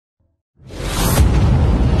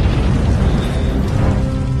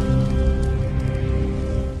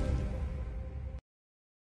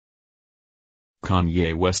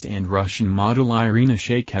Kanye West and Russian model Irina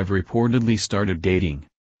Shayk have reportedly started dating.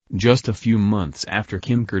 Just a few months after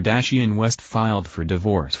Kim Kardashian West filed for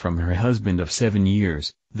divorce from her husband of 7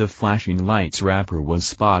 years, the Flashing Lights rapper was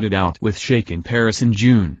spotted out with Shayk in Paris in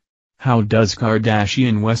June. How does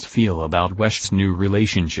Kardashian West feel about West's new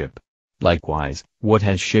relationship? Likewise, what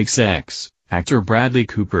has Shayk's ex, actor Bradley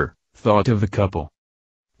Cooper, thought of the couple?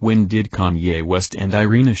 When did Kanye West and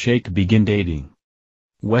Irina Shayk begin dating?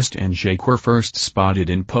 West and Shayk were first spotted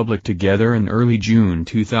in public together in early June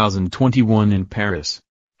 2021 in Paris.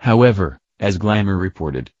 However, as Glamour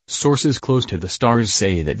reported, sources close to the stars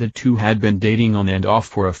say that the two had been dating on and off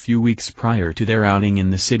for a few weeks prior to their outing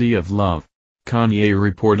in the City of Love. Kanye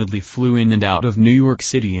reportedly flew in and out of New York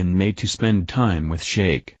City in May to spend time with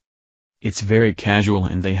Shayk. It's very casual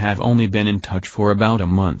and they have only been in touch for about a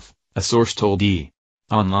month, a source told E!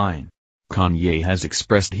 Online. Kanye has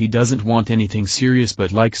expressed he doesn't want anything serious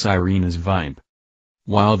but likes Irina's vibe.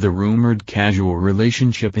 While the rumored casual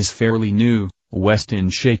relationship is fairly new, West and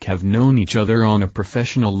Shayk have known each other on a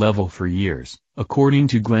professional level for years, according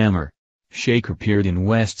to Glamour. Shayk appeared in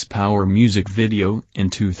West's Power music video in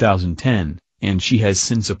 2010, and she has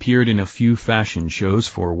since appeared in a few fashion shows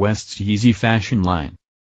for West's Yeezy fashion line.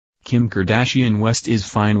 Kim Kardashian West is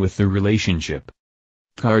fine with the relationship.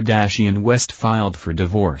 Kardashian West filed for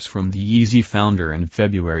divorce from the Yeezy founder in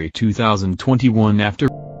February 2021 after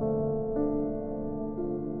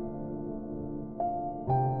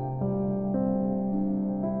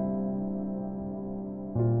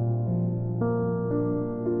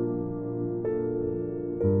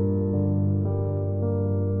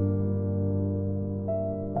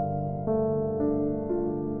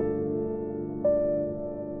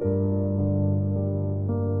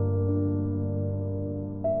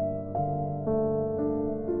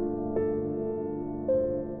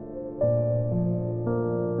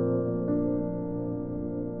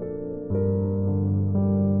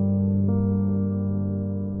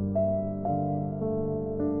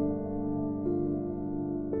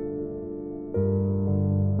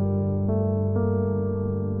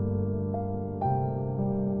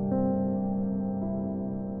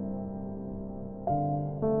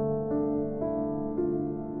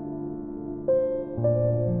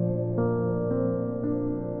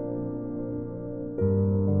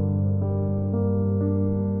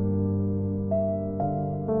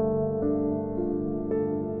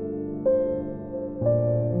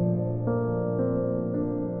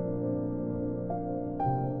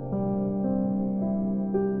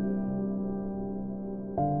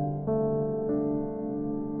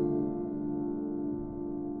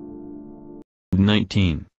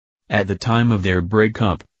COVID-19. At the time of their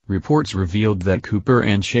breakup, reports revealed that Cooper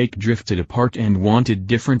and Shayk drifted apart and wanted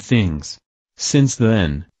different things. Since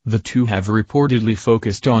then, the two have reportedly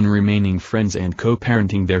focused on remaining friends and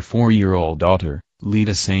co-parenting their 4-year-old daughter,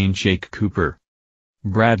 Lita Saint Shayk Cooper.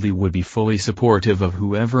 Bradley would be fully supportive of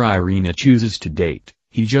whoever Irina chooses to date,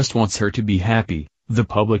 he just wants her to be happy, the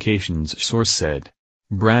publication's source said.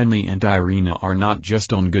 Bradley and Irina are not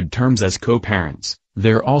just on good terms as co-parents,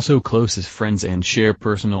 they're also close as friends and share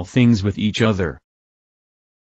personal things with each other.